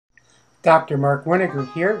Dr. Mark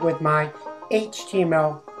Winegar here with my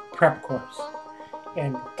HTML prep course.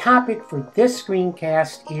 And the topic for this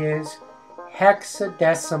screencast is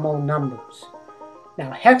hexadecimal numbers.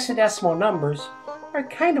 Now, hexadecimal numbers are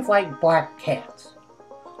kind of like black cats.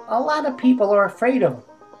 A lot of people are afraid of them.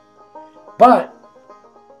 But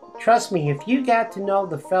trust me, if you got to know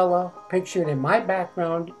the fella pictured in my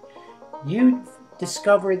background, you'd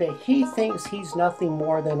discover that he thinks he's nothing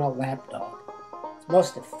more than a lapdog.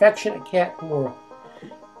 Most affectionate cat in the world.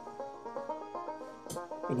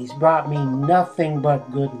 And he's brought me nothing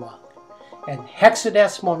but good luck. And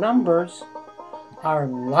hexadecimal numbers are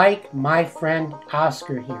like my friend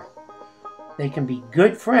Oscar here. They can be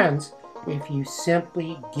good friends if you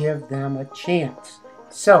simply give them a chance.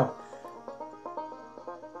 So,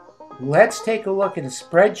 let's take a look at a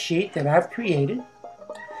spreadsheet that I've created.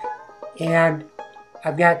 And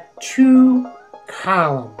I've got two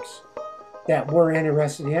columns that we're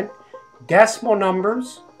interested in: decimal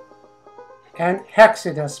numbers and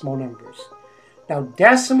hexadecimal numbers. Now,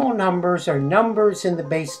 decimal numbers are numbers in the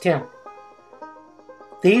base 10.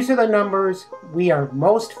 These are the numbers we are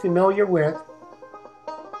most familiar with.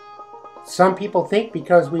 Some people think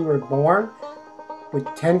because we were born with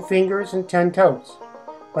 10 fingers and 10 toes.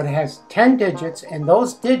 But it has 10 digits, and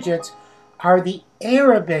those digits are the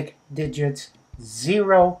Arabic digits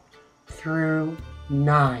 0 through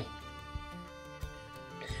 9.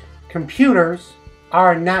 Computers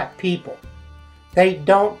are not people. They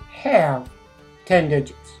don't have 10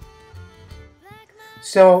 digits.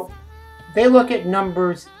 So they look at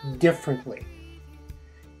numbers differently.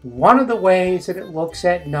 One of the ways that it looks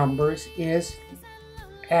at numbers is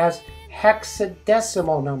as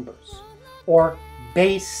hexadecimal numbers, or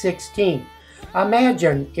base 16.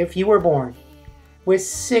 Imagine if you were born with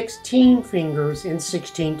 16 fingers and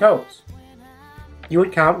 16 toes. You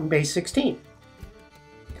would count in base 16.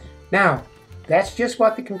 Now, that's just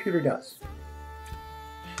what the computer does.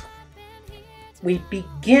 We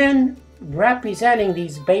begin representing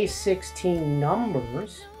these base 16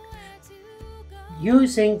 numbers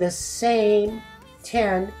using the same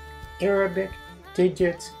 10 Arabic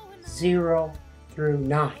digits 0 through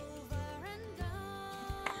 9.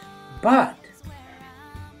 But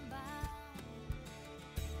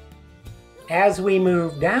as we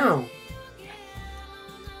move down,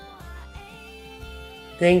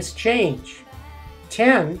 things change.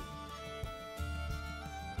 10,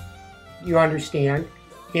 you understand,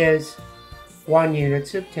 is 1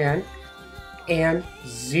 units of 10 and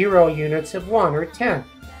 0 units of 1, or 10.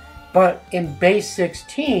 But in base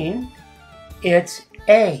 16, it's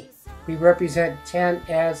A. We represent 10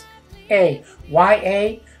 as A. Why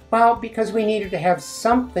A? Well, because we needed to have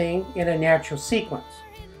something in a natural sequence.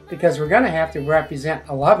 Because we're going to have to represent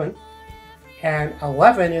 11. And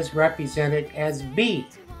 11 is represented as B.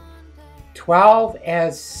 12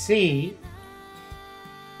 as C.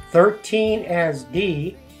 13 as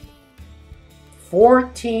D.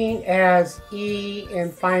 14 as E.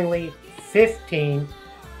 And finally 15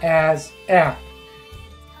 as F.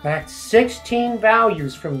 That's 16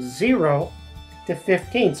 values from 0 to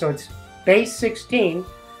 15. So it's base 16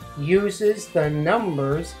 uses the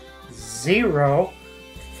numbers 0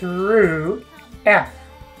 through F,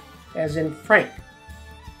 as in Frank.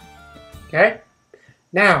 Okay?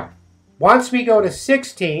 Now, once we go to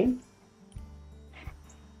 16,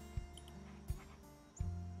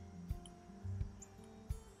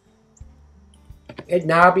 it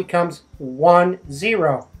now becomes 1,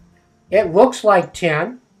 0. It looks like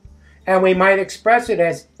 10, and we might express it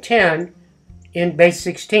as 10 in base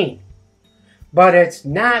 16. But it's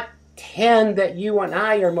not 10 that you and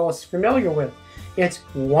I are most familiar with. It's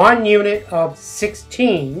 1 unit of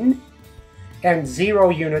 16 and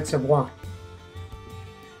 0 units of 1.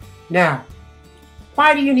 Now,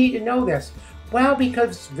 why do you need to know this? Well,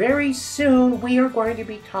 because very soon we are going to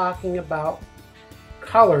be talking about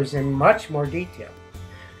colors in much more detail.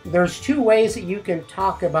 There's two ways that you can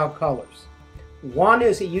talk about colors. One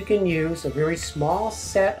is that you can use a very small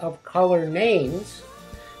set of color names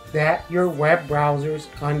that your web browsers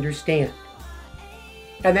understand.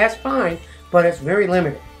 And that's fine, but it's very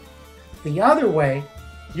limited. The other way,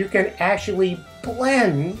 you can actually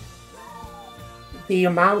blend the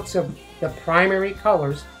amounts of the primary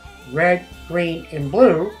colors, red, green, and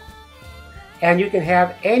blue, and you can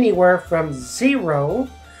have anywhere from 0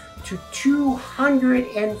 to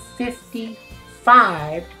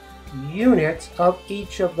 255 units of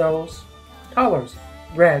each of those colors,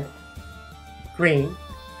 red, green,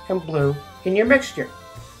 and blue, in your mixture.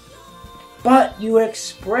 But you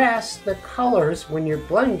express the colors when you're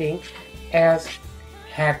blending as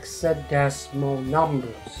hexadecimal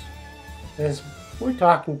numbers. As We're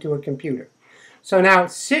talking to a computer. So now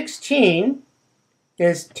 16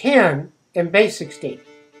 is 10 in base 16.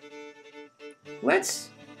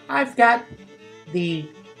 I've got the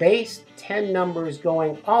base 10 numbers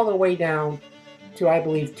going all the way down to, I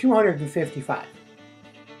believe, 255.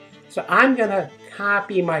 So I'm going to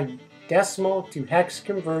copy my decimal to hex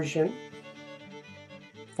conversion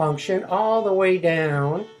function all the way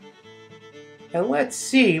down. And let's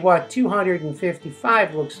see what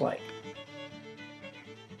 255 looks like.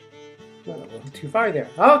 A little too far there.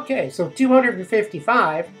 Okay, so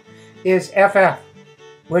 255 is FF,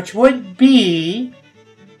 which would be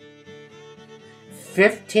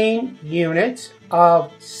 15 units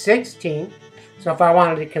of 16. So if I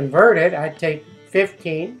wanted to convert it, I'd take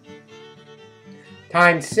 15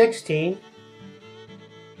 times 16.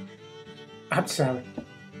 I'm sorry.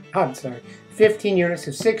 15 units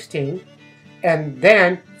of 16, and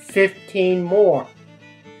then 15 more.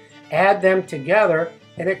 Add them together,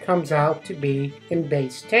 and it comes out to be, in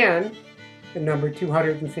base 10, the number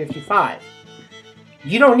 255.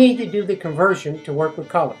 You don't need to do the conversion to work with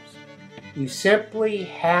colors. You simply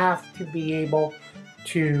have to be able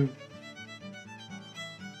to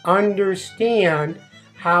understand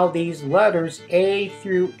how these letters A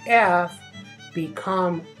through F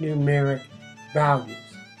become numeric values.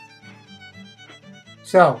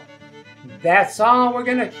 So that's all we're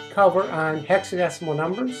going to cover on hexadecimal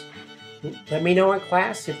numbers. Let me know in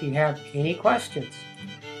class if you have any questions.